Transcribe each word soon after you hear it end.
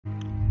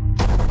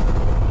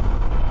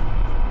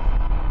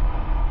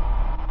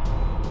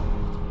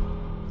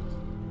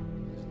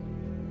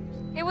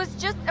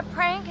just a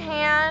prank,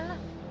 Han.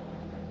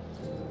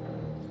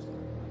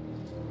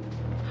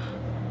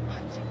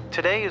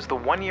 Today is the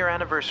one-year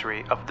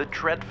anniversary of the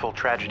dreadful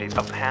tragedy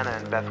of Hannah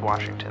and Beth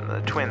Washington, the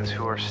twins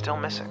who are still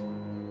missing.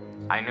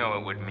 I know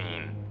it would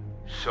mean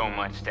so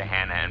much to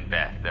Hannah and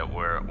Beth that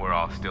we're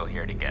all still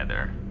here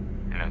together.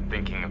 And I'm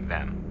thinking of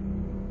them.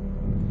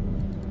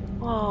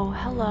 Whoa,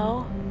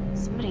 hello.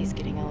 Somebody's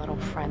getting a little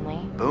friendly.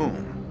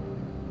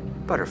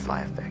 Boom.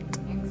 Butterfly effect.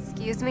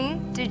 Excuse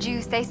me? Did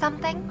you say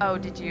something? Oh,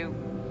 did you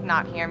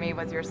not hear me?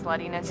 Was your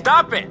sluttiness?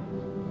 Stop it!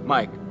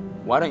 Mike,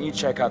 why don't you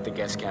check out the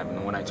guest cabin,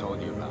 the one I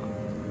told you about?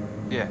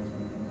 Yeah.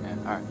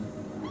 All right.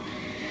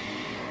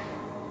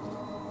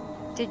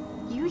 Did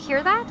you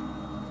hear that?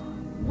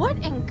 What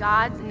in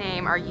God's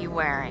name are you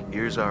wearing?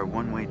 Here's our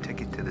one-way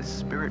ticket to the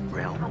spirit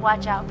realm.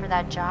 Watch out for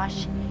that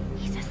Josh.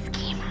 He's a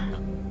schemer.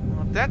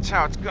 Well, that's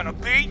how it's gonna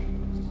be.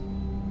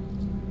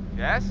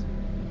 Jess?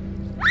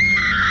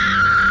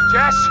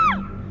 Jess!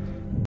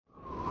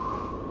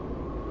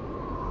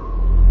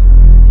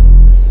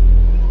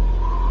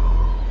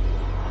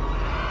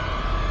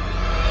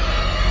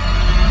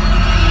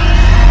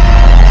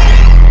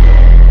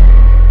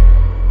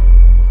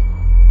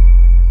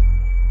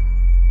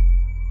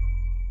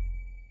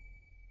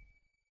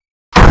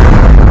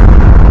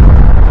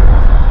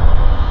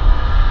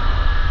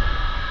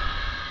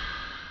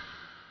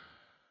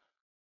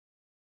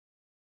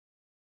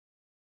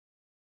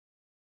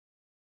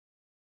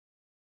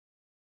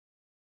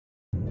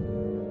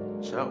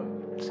 So,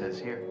 it says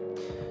here,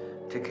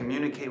 to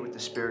communicate with the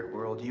spirit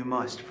world, you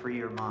must free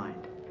your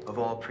mind of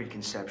all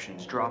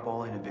preconceptions, drop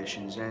all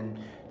inhibitions, and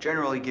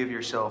generally give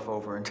yourself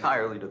over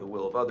entirely to the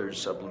will of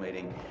others,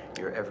 sublimating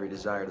your every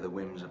desire to the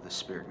whims of the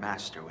spirit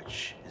master,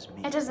 which is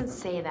me. It doesn't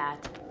say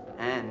that.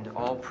 And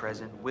all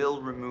present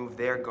will remove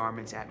their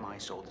garments at my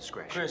sole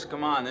discretion. Chris,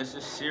 come on, this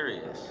is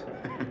serious.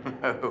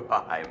 Oh,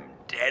 I'm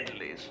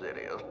deadly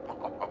serious.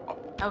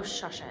 Oh,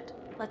 shush it.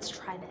 Let's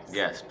try this.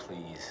 Yes,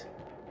 please.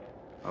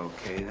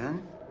 Okay,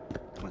 then.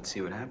 Let's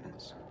see what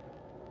happens.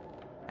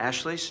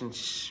 Ashley,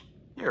 since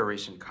you're a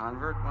recent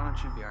convert, why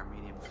don't you be our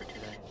medium for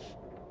today?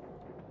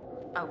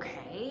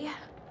 Okay.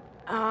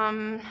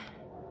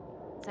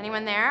 Is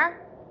anyone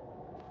there?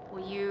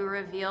 Will you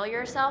reveal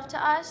yourself to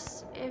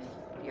us if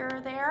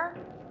you're there?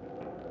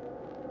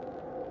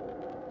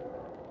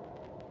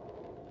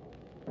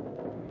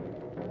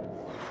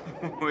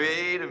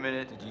 Wait a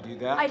minute. Did you do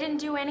that? I didn't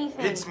do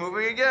anything. It's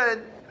moving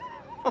again.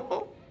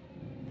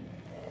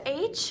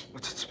 H?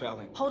 What's it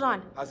spelling? Hold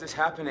on. How's this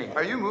happening?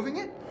 Are you moving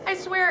it? I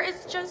swear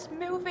it's just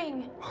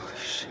moving. Holy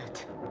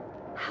shit.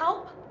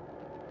 Help?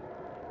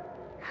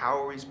 How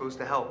are we supposed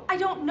to help? I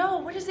don't know.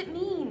 What does it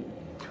mean?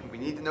 We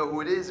need to know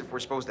who it is if we're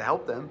supposed to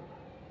help them.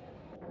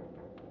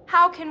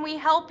 How can we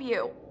help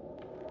you?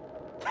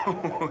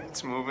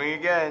 It's moving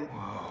again.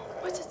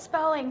 What's it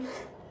spelling?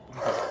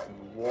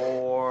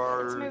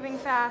 War. It's moving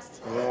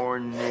fast.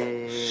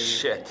 Warning.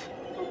 Shit.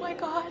 Oh my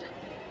God.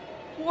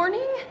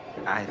 Warning?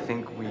 I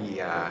think we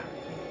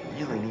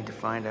really need to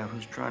find out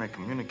who's trying to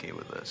communicate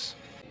with us.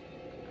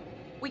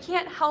 We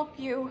can't help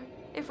you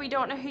if we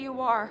don't know who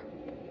you are.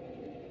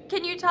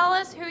 Can you tell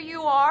us who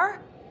you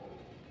are?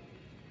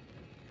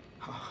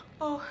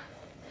 Oh,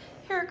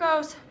 here it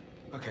goes.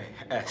 Okay,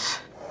 S.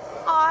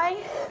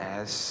 I.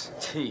 S.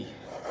 T.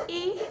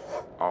 E.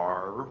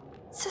 R.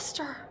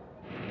 Sister.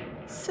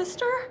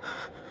 Sister?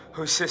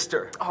 Whose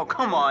sister? Oh,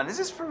 come on. Is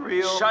this for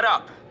real? Shut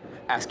up!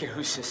 Ask it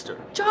whose sister.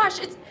 Josh,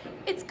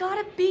 it's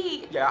gotta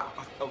be. Yeah,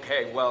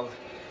 okay, well,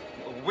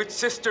 which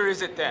sister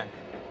is it then?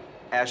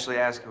 Ashley,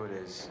 ask who it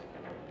is.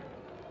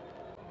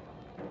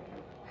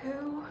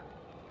 Who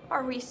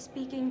are we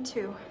speaking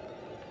to?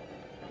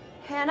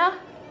 Hannah?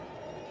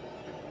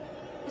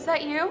 Is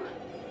that you?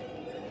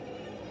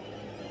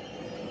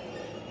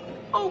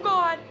 Oh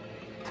God.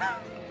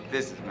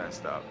 This is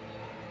messed up.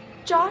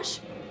 Josh?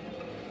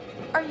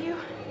 Are you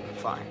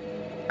Fine.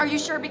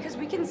 sure? Because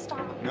we can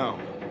stop. No.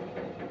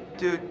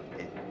 Dude,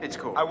 it's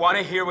cool. I want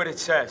to hear what it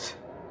says.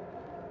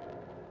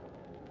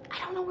 I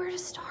don't know where to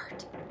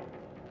start.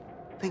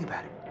 Think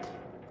about it.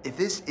 If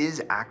this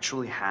is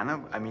actually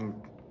Hannah, I mean,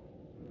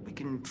 we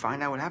can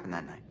find out what happened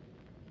that night.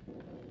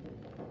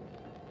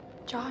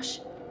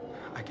 Josh?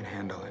 I can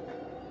handle it.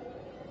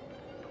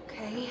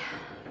 Okay.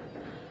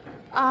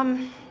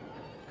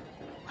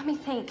 Let me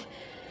think.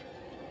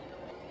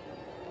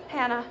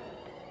 Hannah,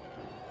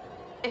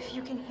 if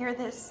you can hear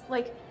this,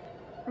 like,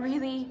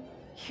 really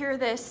hear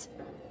this,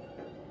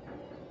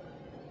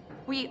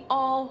 we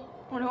all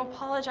want to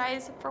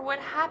apologize for what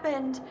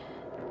happened.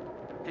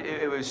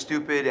 It was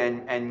stupid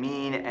and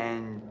mean,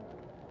 and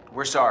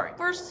we're sorry.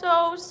 We're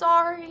so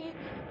sorry,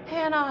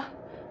 Hannah.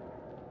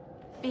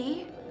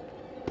 B.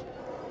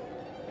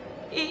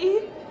 E.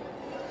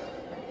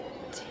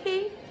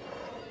 T.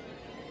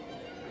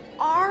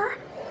 R.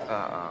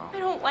 Uh-oh. I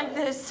don't like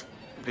this.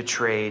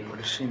 Betrayed. What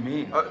does she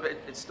mean? Oh,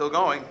 it's still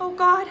going. Oh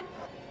God.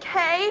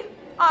 K.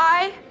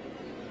 I.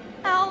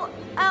 L.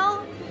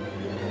 L.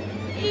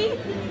 E.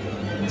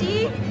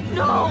 D.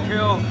 No.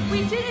 Kill.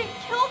 We didn't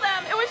kill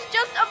them. It was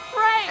just a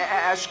prank.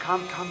 Ash,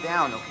 calm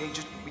down, okay?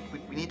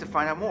 We need to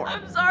find out more.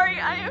 I'm sorry.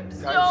 I am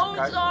so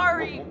Guys,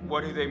 sorry.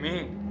 What do they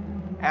mean?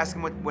 Ask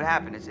them what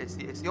happened. It's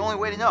the only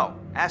way to know.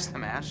 Ask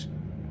them, Ash.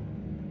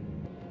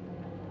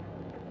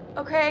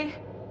 Okay.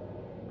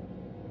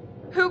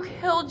 Who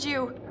killed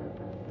you?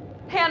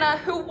 Hannah,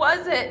 who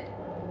was it?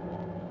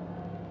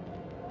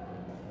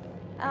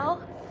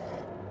 L-I-B?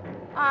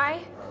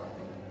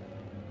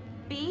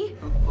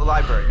 The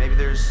library. Maybe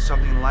there's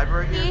something in the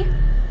library here?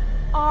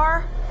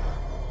 P-R-O-O?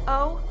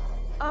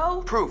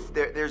 Proof.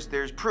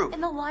 There's proof.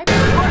 In the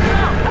library?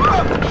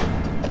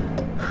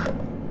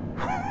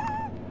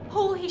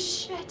 Holy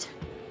shit.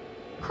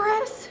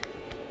 Chris?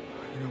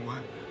 You know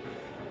what?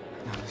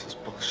 No, this is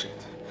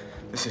bullshit.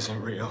 This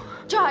isn't real.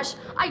 Josh,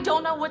 I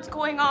don't know what's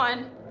going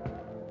on.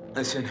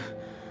 Listen,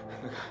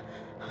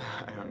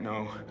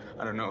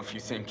 I don't know if you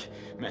think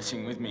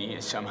messing with me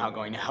is somehow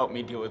going to help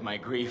me deal with my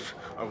grief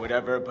or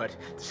whatever, but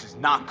this is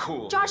not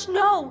cool. Josh,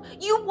 no!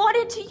 You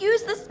wanted to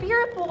use the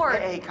spirit board!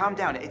 Hey, calm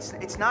down. It's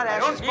not I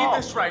Ash's don't fault. need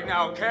this right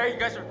now, okay? You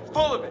guys are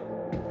full of it.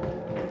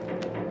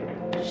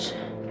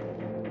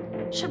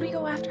 Should we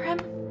go after him?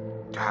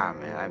 Ah,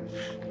 man,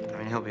 I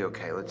mean, he'll be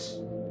okay. Let's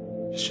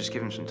just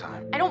give him some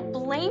time. I don't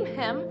blame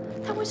him.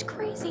 That was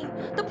crazy.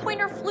 The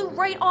pointer flew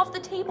right off the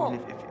I table.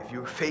 mean, if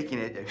you were faking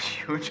it, if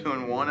you were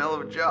doing one hell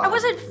of a job. I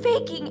wasn't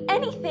faking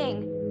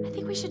anything. I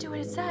think we should do what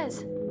it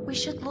says. We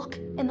should look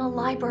in the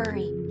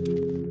library.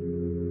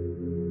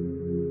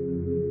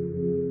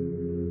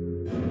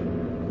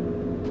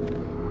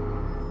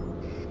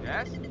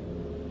 Jess?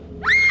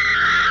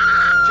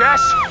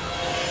 Jess!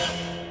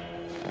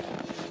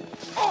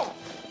 Oh!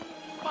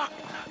 Fuck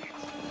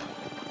nuggets.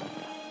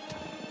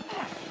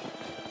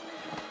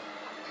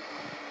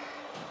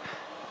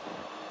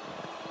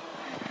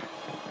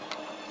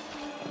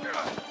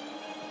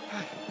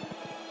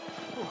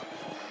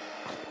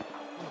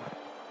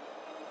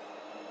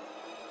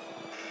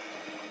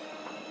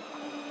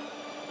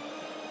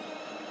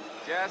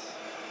 Jess,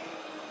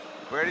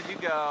 where did you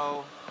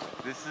go?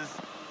 This is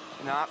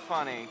not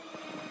funny.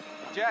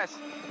 Jess!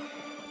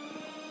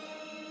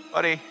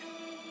 Buddy,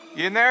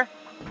 you in there?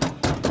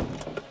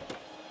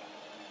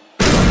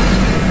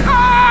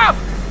 Ah!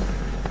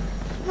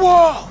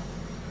 Whoa!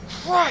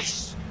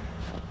 Christ!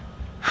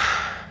 I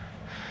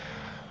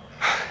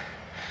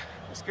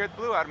scared the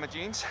blue out of my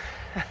jeans.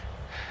 What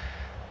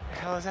the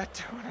hell is that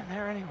doing in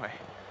there anyway?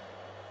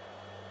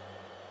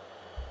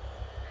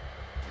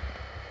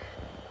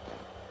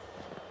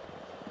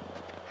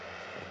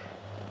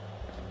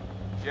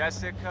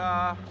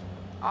 Jessica,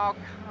 oh,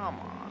 come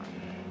on.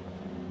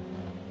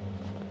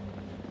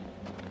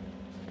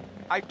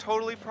 I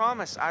totally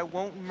promise I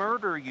won't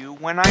murder you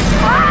when I...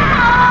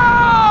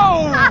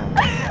 Oh!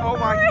 Oh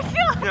my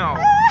God. No.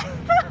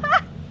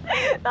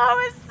 That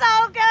was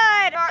so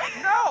good!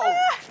 No!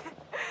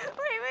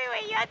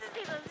 Wait, you have to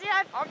see this. You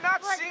have to... I'm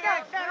not Let's seeing go.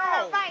 it.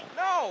 No, fight.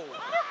 No.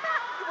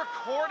 You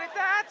recorded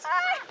that?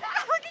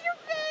 Look at your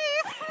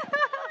face!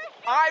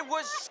 I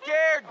was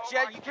scared,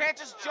 Jed. You can't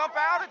just jump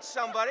out at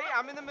somebody.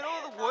 I'm in the middle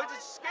of the woods.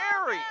 It's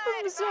scary.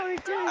 I'm sorry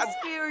to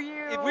scare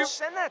you. If we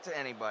send that to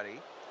anybody,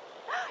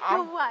 You're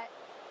I'm what?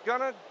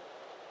 gonna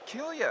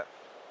kill you.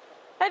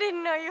 I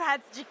didn't know you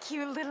had such a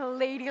cute little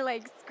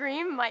ladylike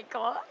scream,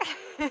 Michael.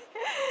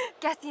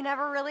 Guess you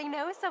never really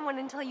know someone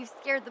until you've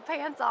scared the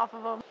pants off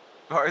of them.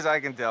 As far as I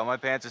can tell, my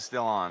pants are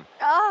still on.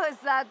 Oh, is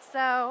that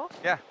so?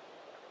 Yeah.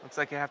 Looks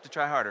like you have to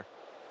try harder.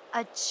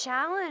 A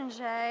challenge,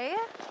 eh?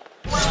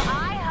 Well,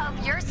 I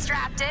hope you're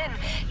strapped in,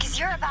 because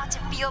you're about to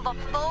feel the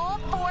full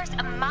force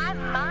of my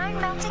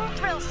mind-melting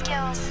thrill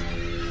skills.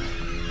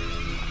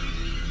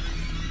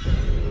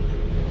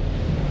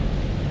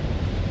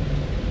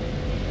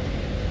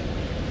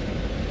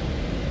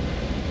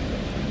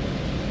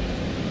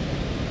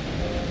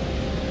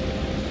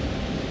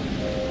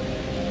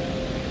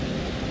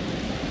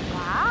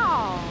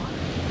 Wow.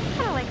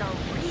 Kind of like a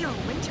real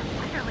winter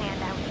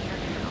wonderland out here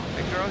now.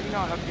 Hey, girl, you know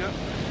I'll help you up.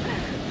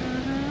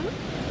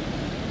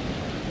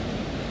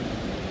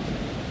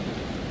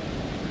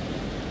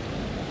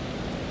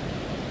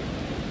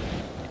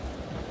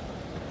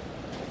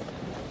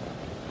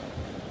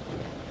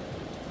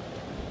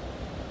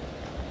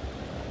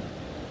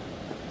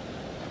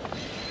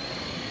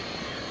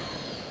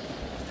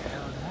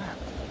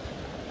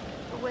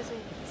 Was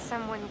it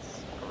someone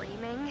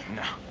screaming?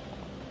 No.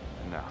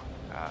 No.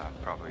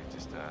 Probably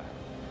just a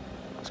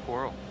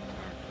squirrel.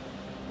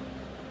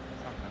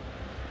 Something.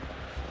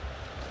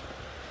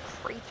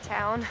 Creep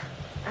town.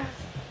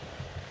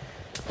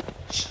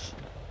 Shh.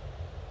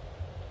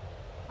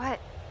 What?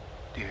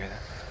 Do you hear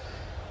that?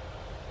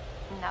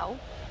 No.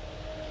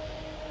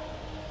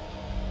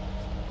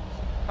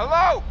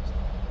 Hello?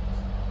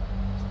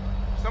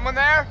 Someone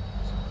there?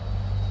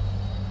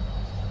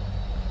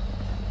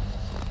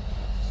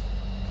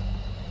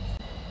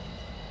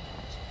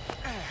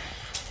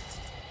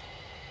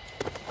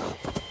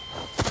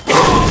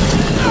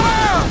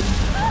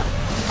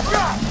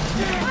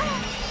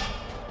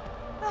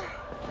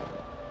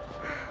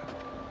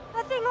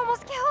 That thing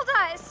almost killed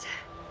us.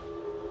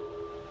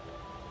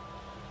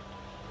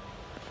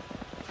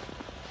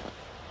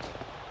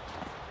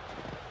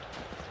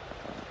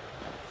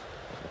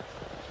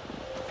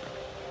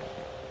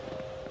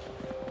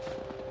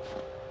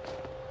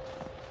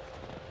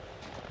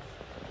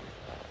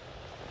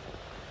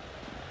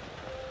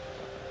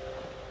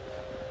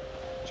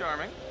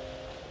 charming.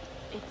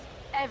 It's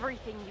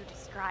everything you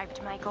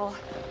described, Michael.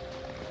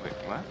 Wait,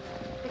 what?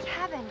 The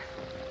cabin.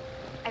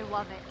 I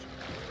love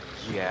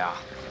it. Yeah.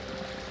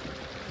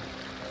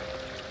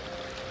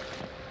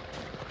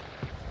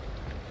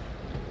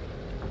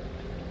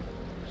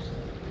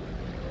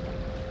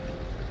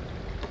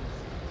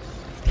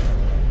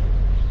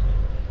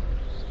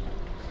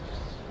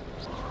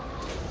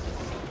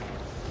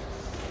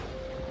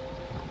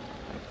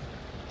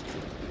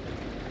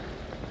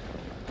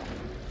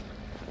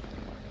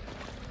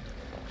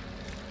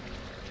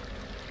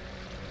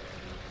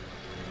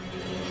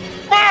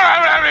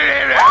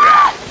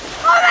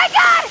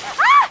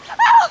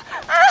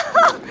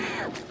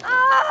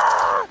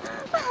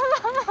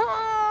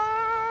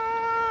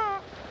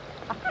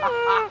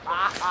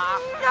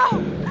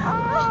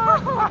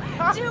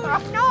 Do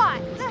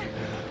not!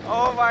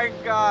 Oh my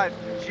God,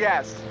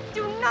 Jess.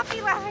 Do not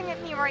be laughing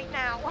at me right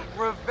now.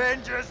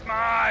 Revenge is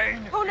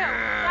mine. Oh no,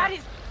 that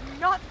is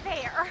not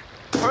fair.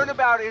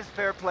 Turnabout is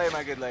fair play,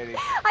 my good lady.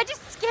 I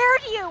just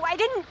scared you. I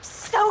didn't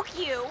soak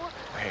you.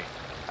 Hey,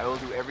 I will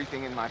do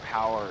everything in my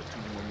power to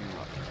win you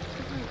up.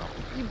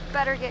 You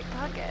better get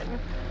cooking.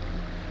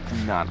 Do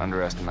not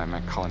underestimate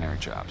my culinary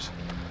chops.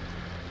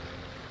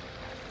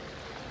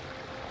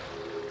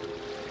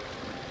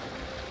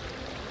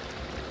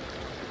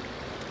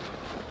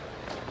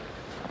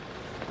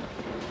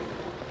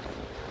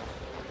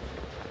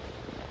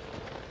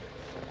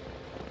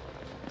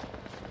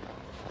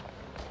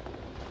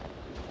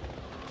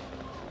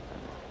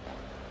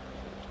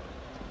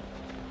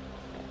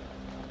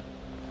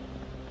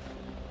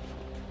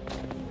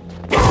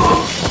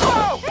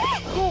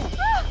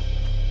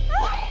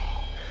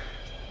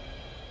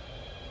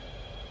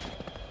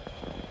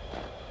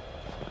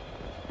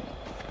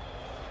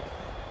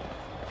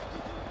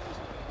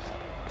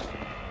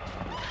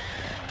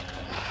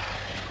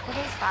 What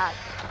is that?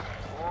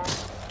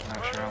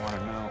 Not sure I want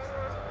to know.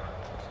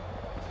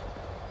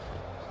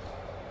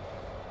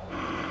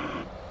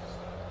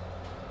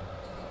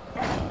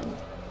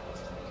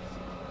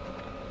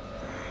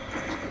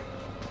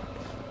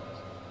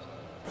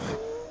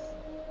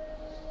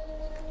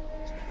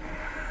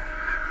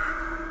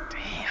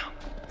 Damn.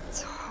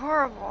 It's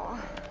horrible.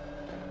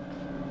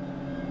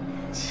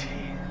 Gee,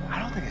 I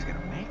don't think he's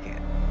gonna make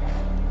it.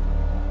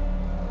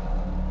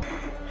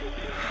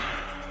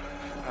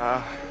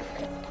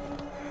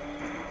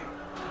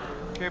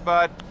 Okay,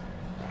 bud.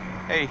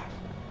 Hey.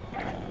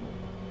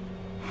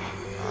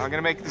 I'm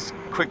gonna make this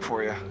quick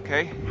for you,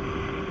 okay?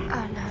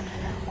 Oh,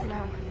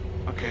 no.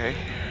 Okay,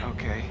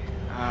 okay.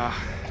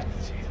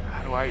 Geez,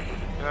 how do I,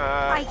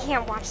 I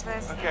can't watch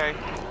this. Okay.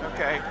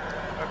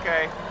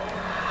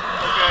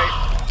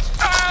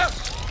 Ah!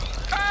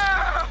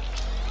 Ah!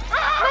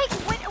 Ah!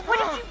 Mike, what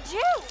did you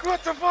do? What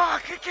the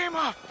fuck? It came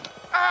up.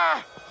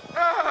 Ah!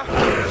 Ah!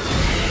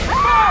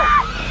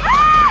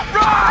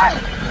 Run!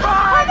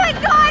 Oh my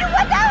god,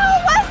 what the hell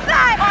was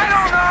that? I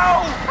don't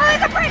know! Oh,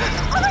 there's a bridge!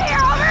 Over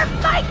here!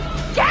 Mike!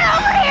 Get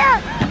over here!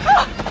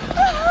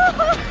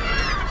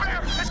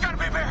 There's gotta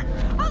be a bear!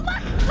 Oh,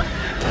 look!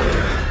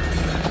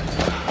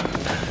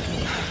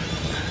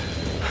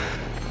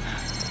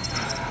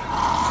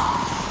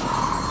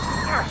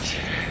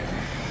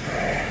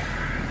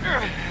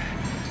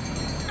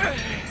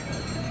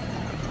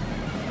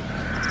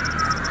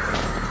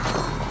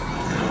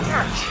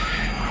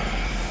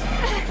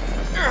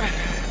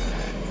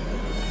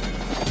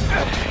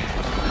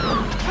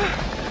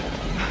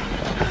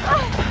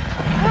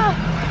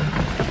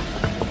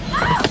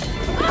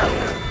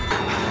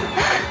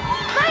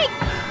 Mike!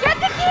 Get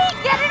the key!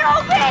 Get it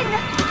open!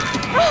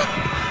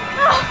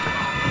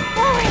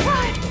 Oh my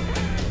god!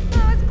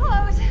 That was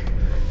close.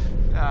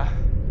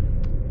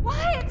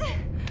 What?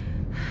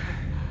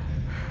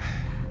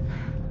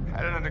 I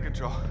had it under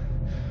control.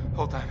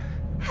 Whole time.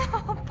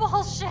 Oh,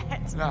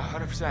 bullshit. No,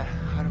 100%.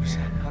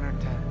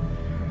 110.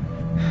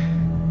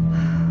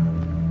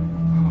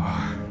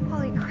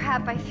 Holy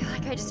crap, I feel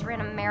like I just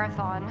ran a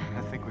marathon.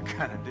 I think we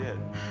kind of did.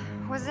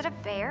 Was it a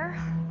bear?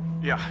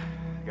 Yeah,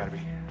 gotta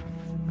be.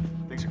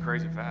 Things are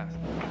crazy fast.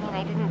 I mean,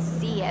 I didn't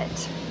see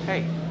it.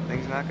 Hey,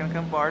 things not gonna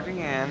come barging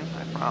in,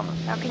 I promise.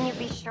 How can you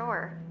be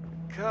sure?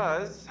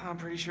 Cause I'm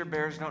pretty sure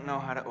bears don't know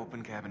how to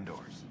open cabin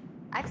doors.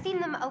 I've seen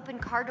them open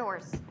car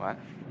doors What?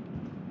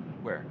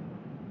 Where?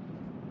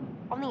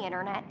 on the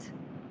internet.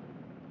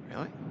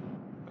 Really?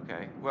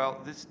 Okay, well,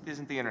 this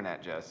isn't the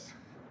internet, Jess.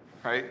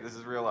 Right? This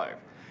is real life.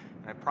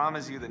 And I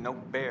promise you that no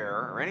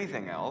bear or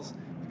anything else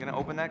is gonna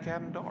open that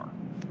cabin door.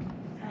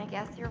 I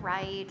guess you're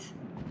right.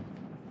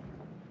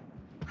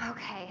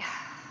 Okay.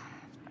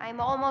 I'm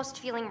almost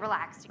feeling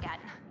relaxed again.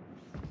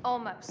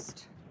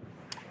 Almost.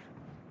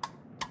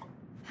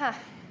 Huh.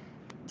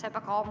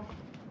 Typical.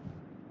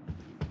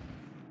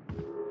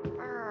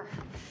 Brr.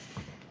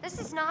 This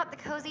is not the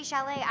cozy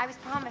chalet I was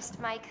promised,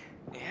 Mike.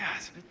 Yeah,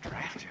 it's a bit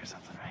drafty or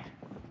something, right?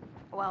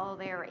 Well,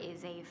 there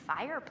is a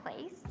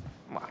fireplace.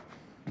 Well,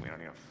 we don't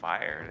need a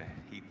fire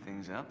to heat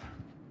things up.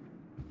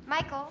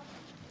 Michael,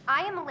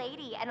 I am a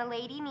lady, and a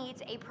lady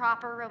needs a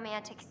proper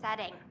romantic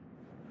setting.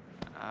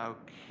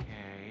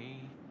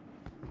 Okay.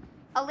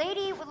 A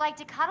lady would like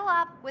to cuddle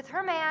up with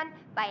her man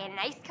by a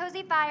nice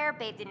cozy fire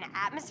bathed in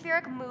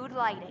atmospheric mood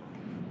lighting.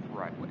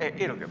 Right.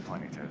 It'll get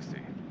plenty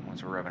toasty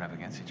once we're rubbing up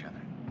against each other.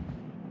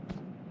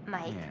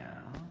 Mike, Yeah.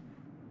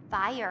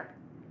 fire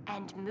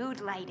and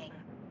mood lighting.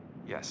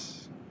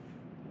 Yes,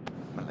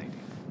 my lady.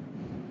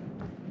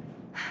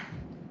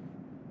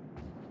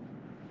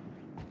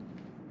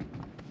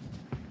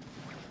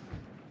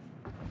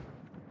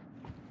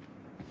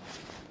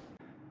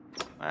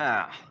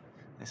 Well,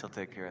 this'll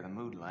take care of the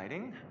mood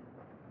lighting.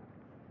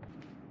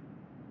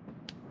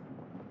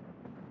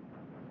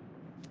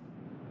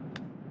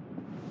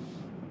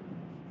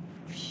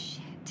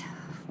 Shit.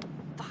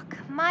 Fuck.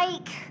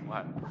 Mike!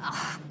 What?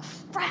 Oh,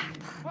 crap.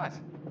 What?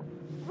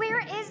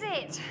 Where is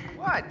it?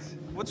 What?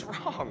 What's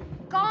wrong?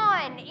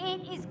 Gone.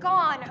 It is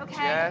gone, okay?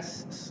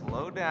 Jess,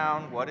 slow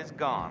down. What is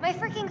gone? My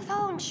freaking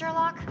phone,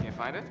 Sherlock. Can't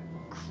find it?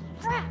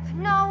 Crap,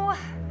 no.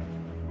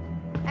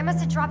 I must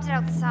have dropped it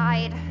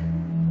outside.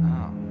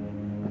 Oh.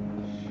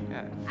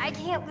 Shit. I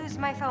can't lose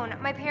my phone.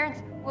 My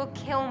parents will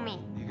kill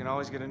me. You can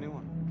always get a new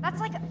one. That's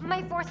like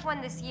my 4th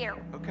one this year.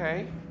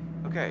 Okay.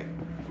 Okay.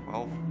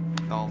 Well,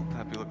 I'll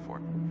have you look for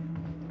it.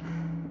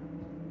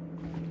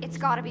 It's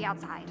gotta be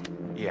outside.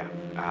 Yeah,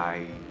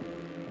 I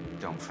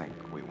don't think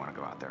we want to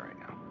go out there right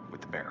now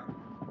with the bear.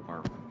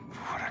 Or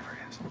whatever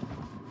it is.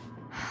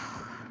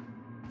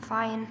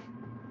 Fine.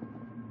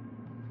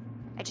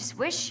 I just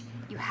wish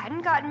you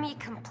hadn't gotten me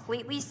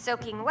completely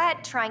soaking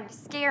wet trying to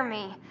scare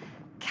me.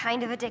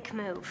 Kind of a dick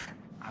move.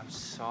 I'm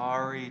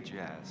sorry,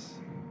 Jess.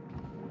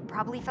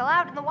 Probably fell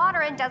out in the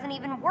water and doesn't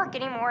even work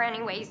anymore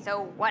anyway,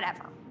 so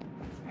whatever.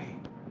 Hey,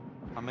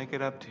 I'll make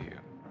it up to you.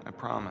 I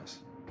promise.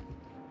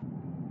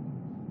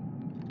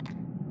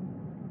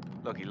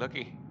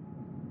 Looky.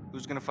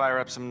 Who's gonna fire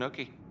up some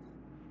nookie?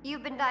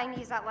 You've been dying to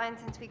use that line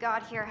since we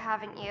got here,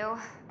 haven't you?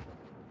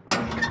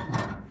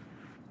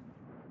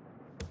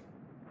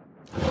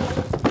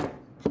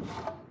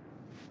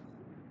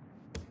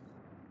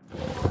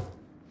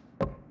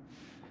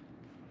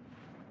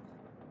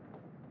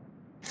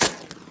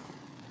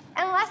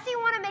 Unless you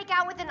want to make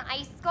out with an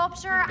ice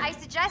sculpture, I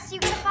suggest you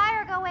get a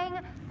fire going.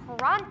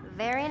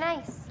 Very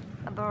nice.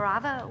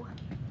 Bravo.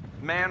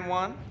 Man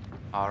one.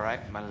 All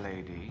right, my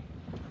lady.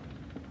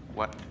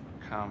 What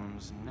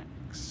comes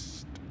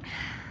next?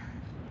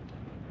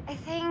 I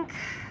think...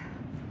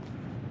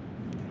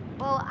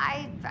 Well,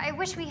 I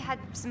wish we had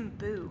some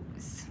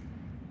booze.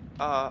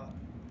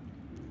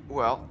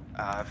 Well,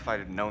 if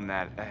I'd have known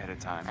that ahead of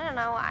time. I don't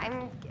know,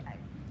 I'm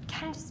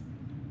kind of just...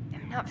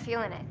 I'm not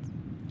feeling it.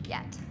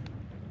 Yet.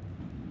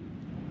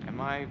 Am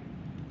I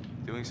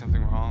doing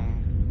something wrong?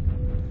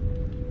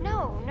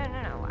 No.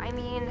 I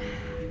mean...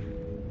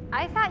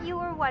 I thought you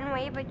were one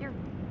way, but you're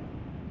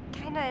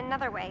kind of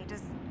another way.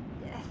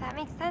 If that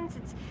makes sense,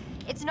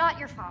 it's not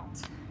your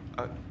fault.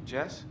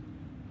 Jess?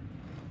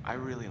 I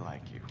really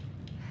like you.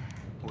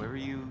 Whoever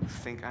you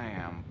think I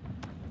am,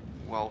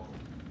 well,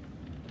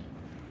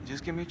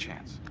 just give me a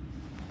chance,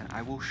 and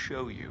I will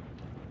show you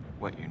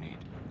what you need.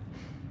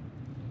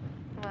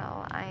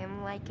 Well, I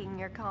am liking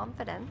your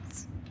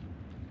confidence.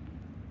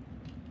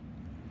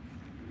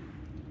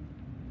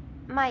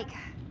 Mike,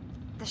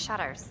 the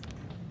shutters.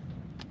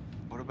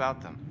 What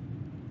about them?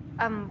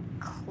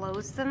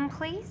 Close them,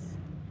 please?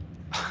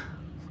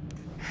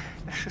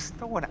 There's just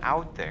no one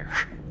out there.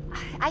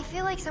 I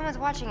feel like someone's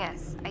watching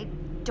us. I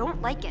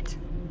don't like it.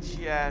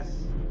 Jess,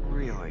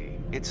 really,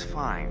 it's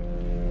fine.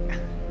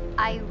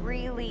 I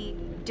really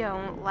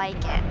don't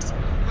like it.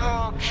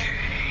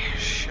 Okay,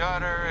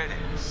 shutter it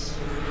is.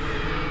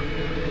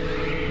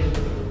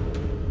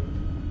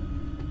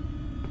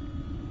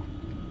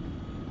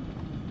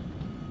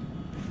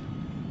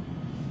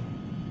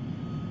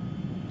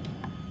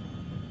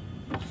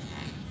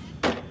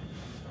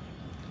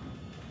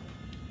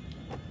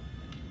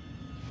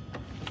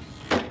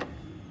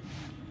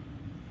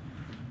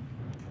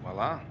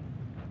 Voila.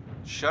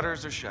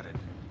 Shutters are shuttered.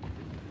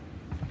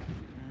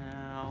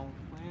 Now,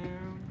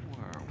 where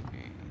were we?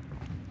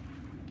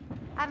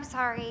 I'm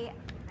sorry.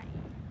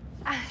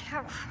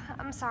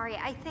 I'm sorry.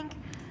 I think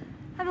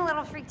I'm a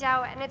little freaked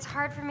out, and it's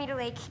hard for me to,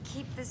 like,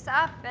 keep this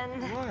up,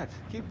 and... What?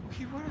 Keep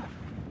what up?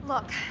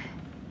 Look,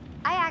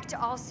 I act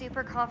all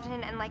super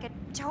confident and like a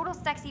total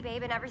sexy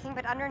babe and everything,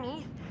 but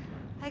underneath,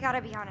 I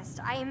gotta be honest,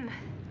 I'm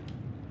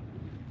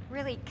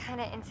really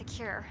kind of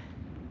insecure.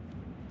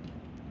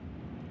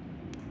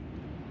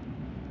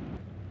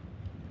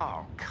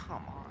 Oh,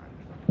 come on.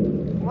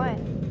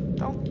 What?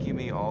 Don't give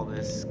me all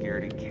this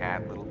scaredy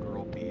cat little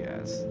girl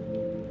BS.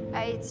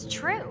 It's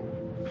true.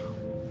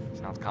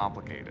 Sounds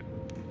complicated.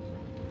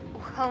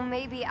 Well,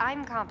 maybe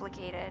I'm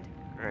complicated.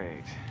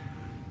 Great.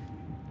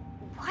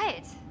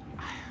 What?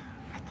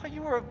 I thought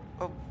you were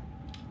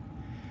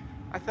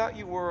I thought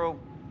you were a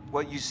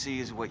what you see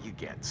is what you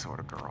get sort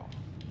of girl.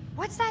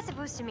 What's that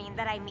supposed to mean?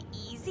 That I'm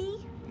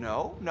easy?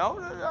 No,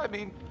 I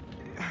mean,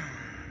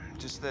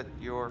 just that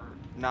you're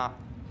not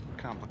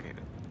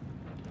complicated.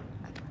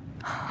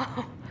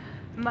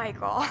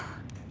 Michael.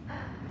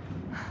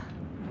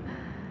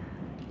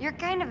 You're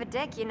kind of a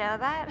dick, you know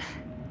that?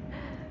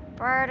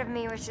 Part of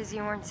me wishes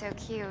you weren't so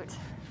cute.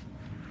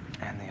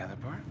 And the other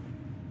part?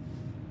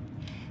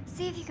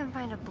 See if you can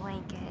find a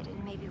blanket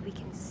and maybe we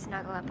can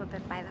snuggle up a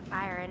bit by the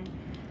fire and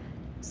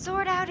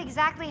sort out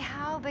exactly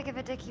how big of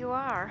a dick you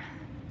are.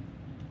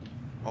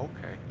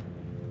 Okay.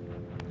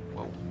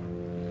 Whoa.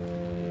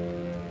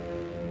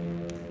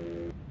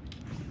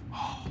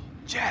 Oh,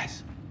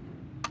 Jess!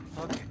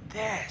 Look at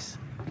this!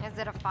 Is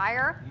it a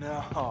fire?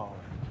 No,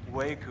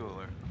 way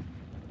cooler.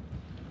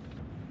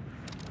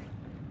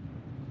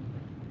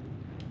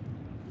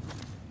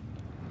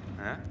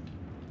 Huh?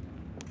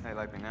 How you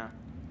like me now?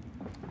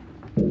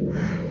 Oh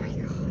my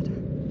god.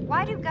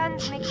 Why do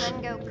guns make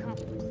men go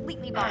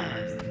completely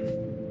bonkers?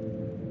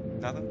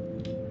 Nothing?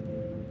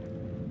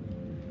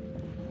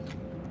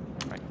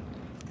 Right.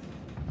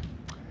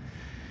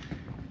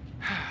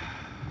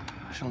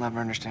 She'll never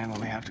understand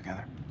what we have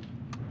together.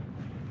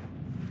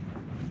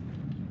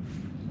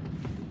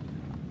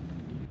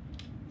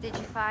 Did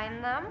you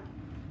find them?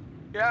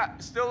 Yeah,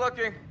 still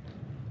looking.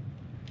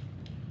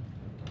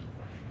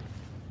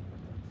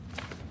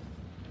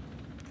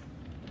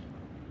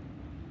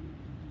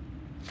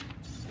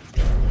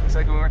 Looks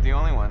like we weren't the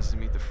only ones to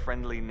meet the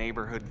friendly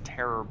neighborhood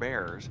terror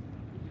bears.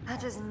 That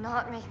does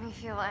not make me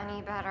feel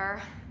any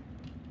better.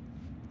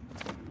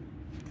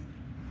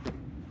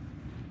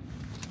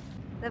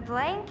 The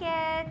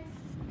blankets.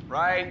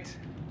 Right.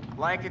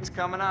 Blanket's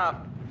coming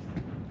up.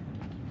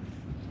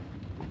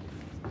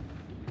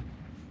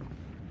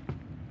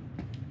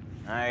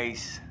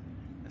 Nice.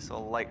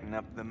 This'll lighten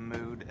up the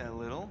mood a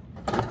little.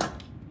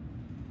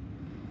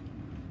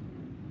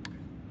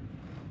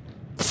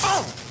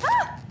 Oh!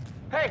 Ah!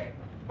 Hey!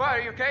 What,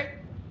 are you okay?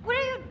 What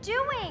are you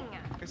doing?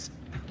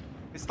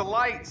 It's the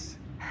lights.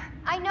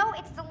 I know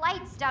it's the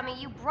lights, dummy.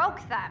 You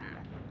broke them.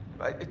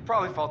 It's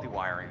probably faulty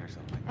wiring or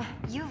something.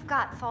 You've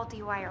got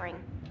faulty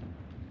wiring.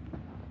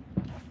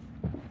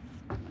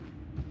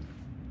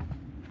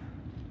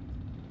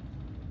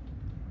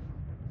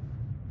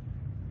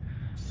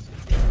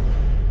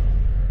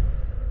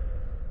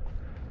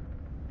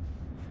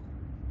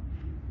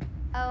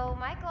 Oh,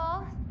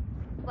 Michael.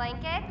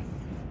 Blankets?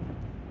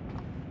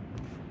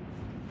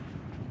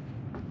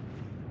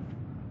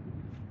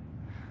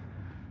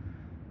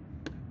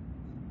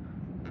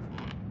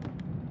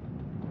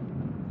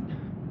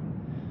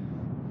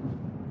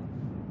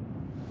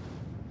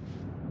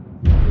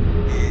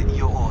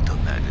 Your order,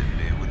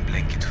 madam. One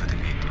blanket for the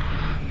lady.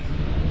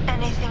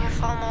 Anything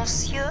for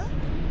monsieur?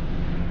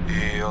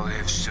 I'll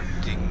have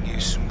something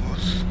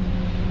smooth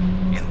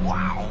and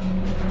wow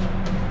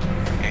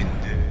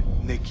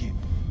and naked.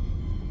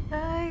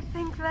 I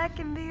think that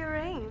can be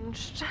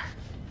arranged.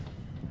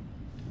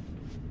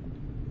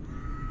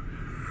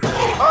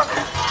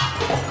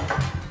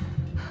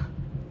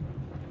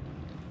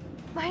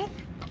 Mike?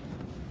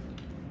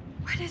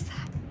 What is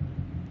that?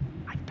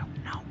 I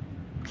don't know.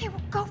 Okay,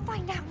 well, go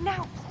find out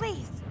now,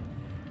 please.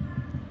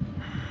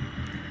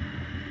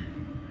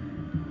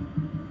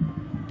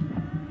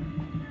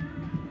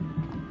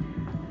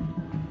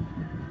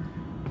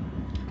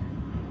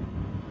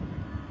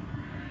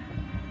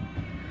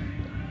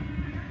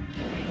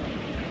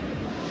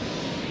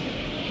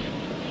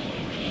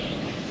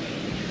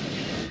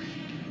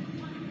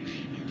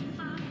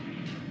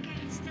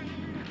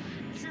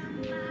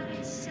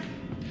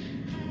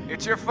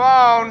 It's your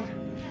phone.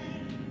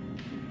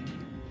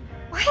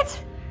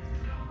 What?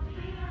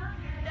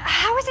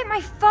 How is it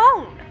my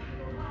phone?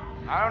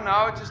 I don't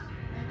know. It just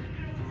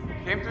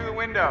came through the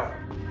window.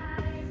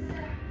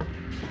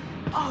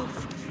 Oh,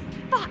 for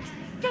fuck's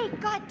sake,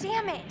 god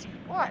damn it!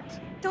 What?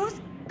 Those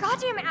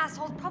goddamn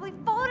assholes probably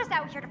followed us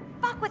out here to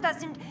fuck with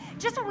us, and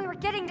just when we were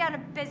getting down to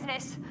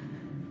business.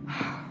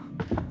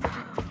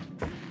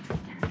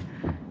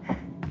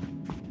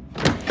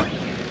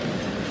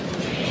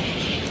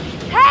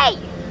 Hey!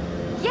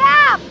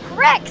 Yeah,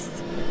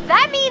 pricks!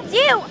 That means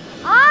you!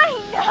 I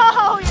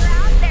know you're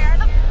out there!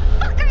 The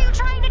fuck are you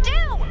trying to do?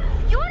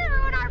 You want to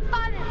ruin our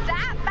fun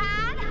that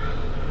bad?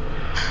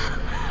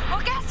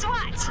 Well, guess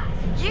what?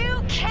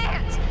 You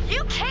can't!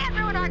 You can't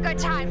ruin our good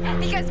time,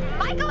 because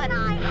Michael and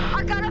I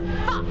are gonna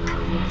fuck!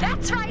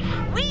 That's right,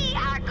 we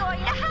are going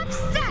to have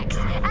sex,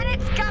 and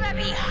it's gonna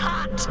be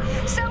hot!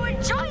 So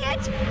enjoy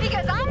it,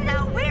 because I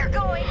know we're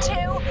going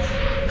to!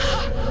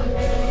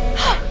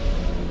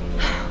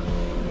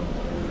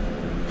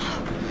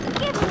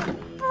 Give me a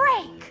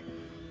break!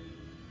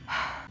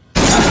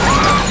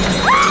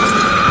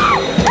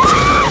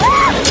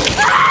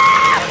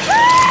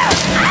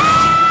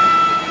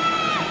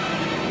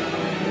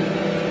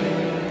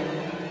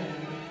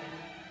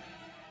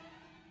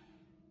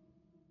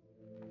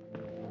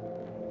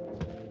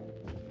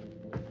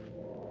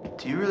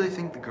 Do you really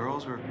think the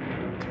girls were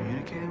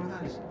communicating with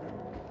us?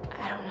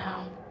 I don't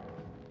know.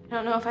 I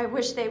don't know if I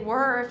wish they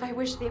were or if I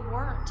wish they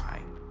weren't. I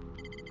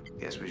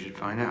guess we should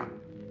find out.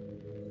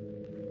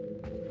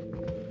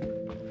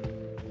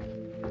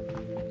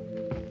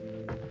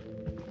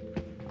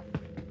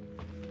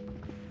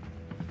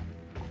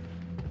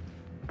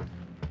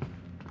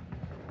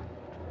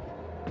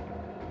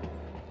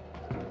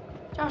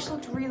 Josh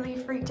looked really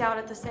freaked out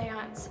at the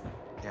seance.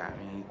 Yeah, I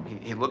mean,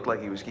 he looked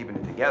like he was keeping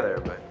it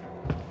together, but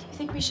Do you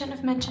think we shouldn't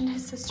have mentioned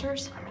his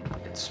sisters? I mean,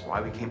 it's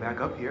why we came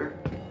back up here.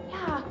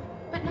 Yeah,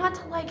 but not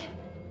to, like,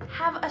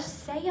 have a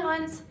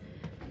seance.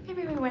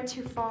 Maybe we went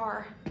too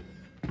far.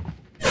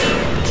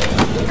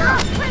 Holy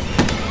crap!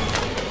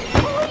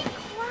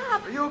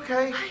 Are you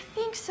okay? I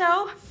think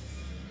so.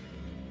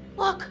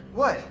 Look,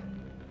 What?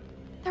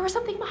 there was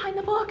something behind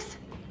the books.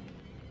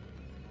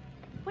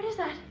 What is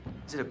that?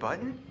 Is it a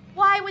button?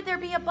 Why would there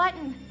be a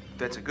button?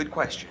 That's a good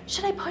question.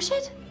 Should I push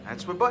it?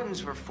 That's what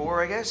buttons are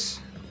for, I guess.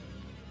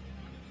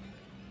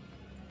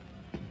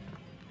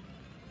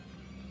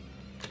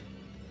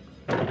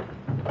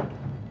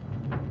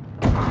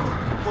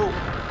 Whoa,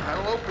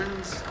 panel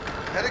opens.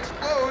 Head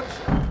explodes.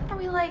 Are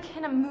we, like,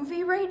 in a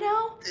movie right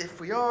now? If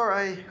we are,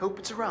 I hope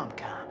it's a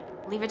rom-com.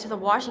 Leave it to the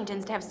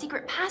Washingtons to have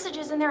secret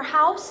passages in their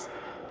house?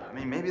 I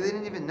mean, maybe they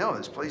didn't even know.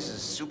 This place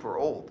is super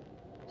old.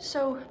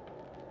 So,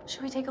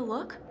 should we take a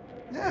look?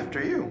 Yeah,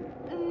 after you.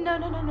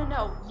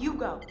 No. You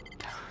go.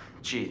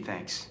 Gee,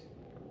 thanks.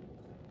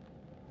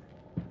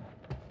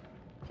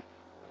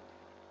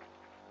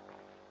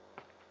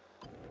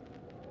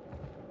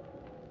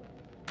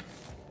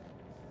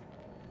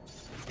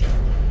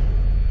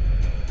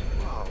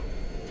 Whoa.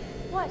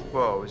 What?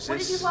 Whoa, is What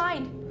this... did you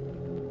find?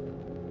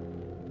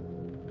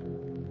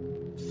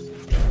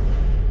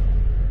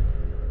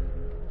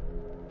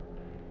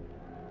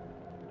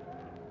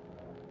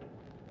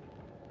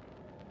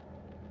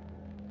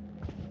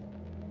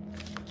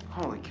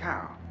 Holy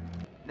cow.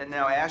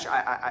 Now, Ash,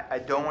 I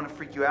don't want to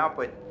freak you out,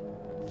 but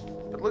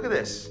look at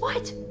this.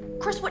 What?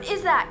 Chris, what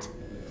is that?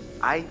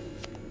 I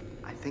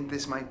think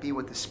this might be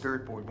what the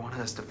spirit board wanted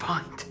us to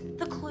find.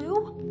 The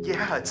clue?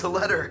 Yeah, it's a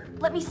letter.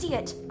 Let me see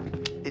it.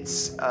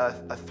 It's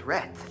a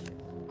threat.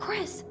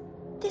 Chris,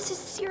 this is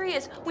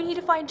serious. We need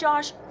to find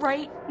Josh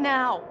right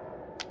now.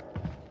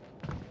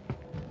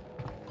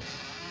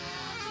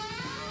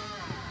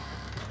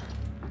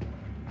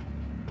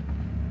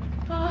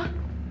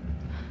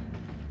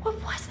 What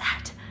was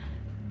that?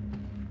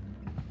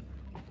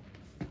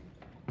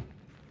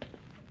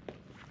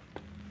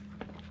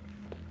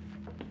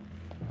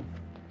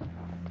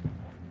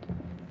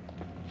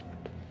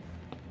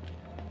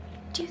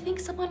 Do you think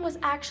someone was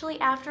actually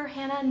after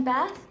Hannah and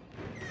Beth?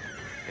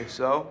 If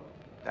so,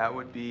 that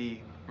would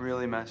be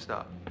really messed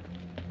up.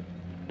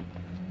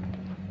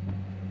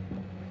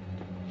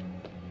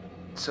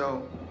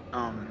 So,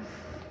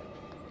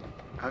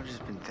 I've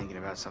just been thinking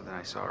about something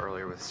I saw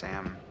earlier with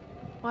Sam.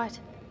 What?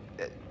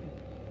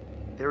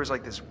 There was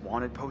like this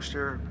wanted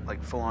poster,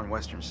 like full-on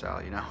Western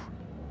style, you know?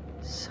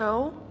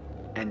 So?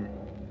 And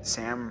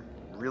Sam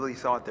really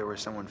thought there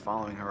was someone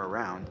following her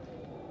around.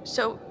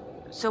 So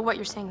what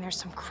you're saying, there's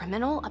some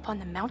criminal up on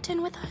the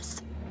mountain with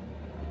us?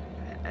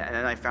 And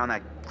then I found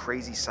that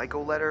crazy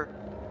psycho letter.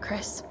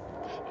 Chris,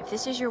 if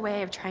this is your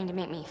way of trying to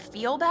make me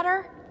feel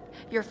better,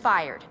 you're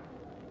fired.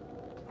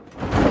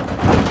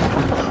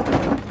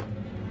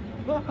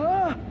 You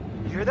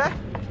hear that?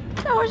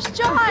 That was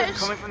Josh!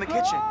 Coming from the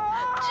kitchen.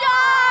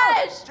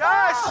 Josh!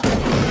 Josh!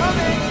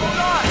 Coming! Hold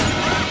on!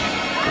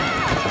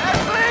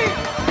 Ashley!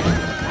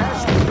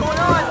 Ashley, what's going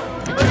on?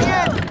 Let me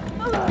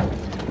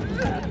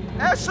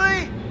in! Ashley!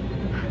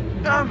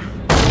 I'm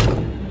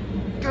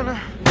gonna...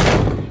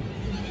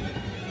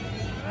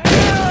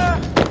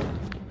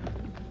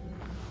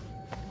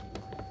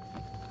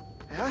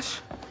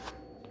 Ash?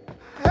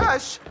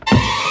 Ash!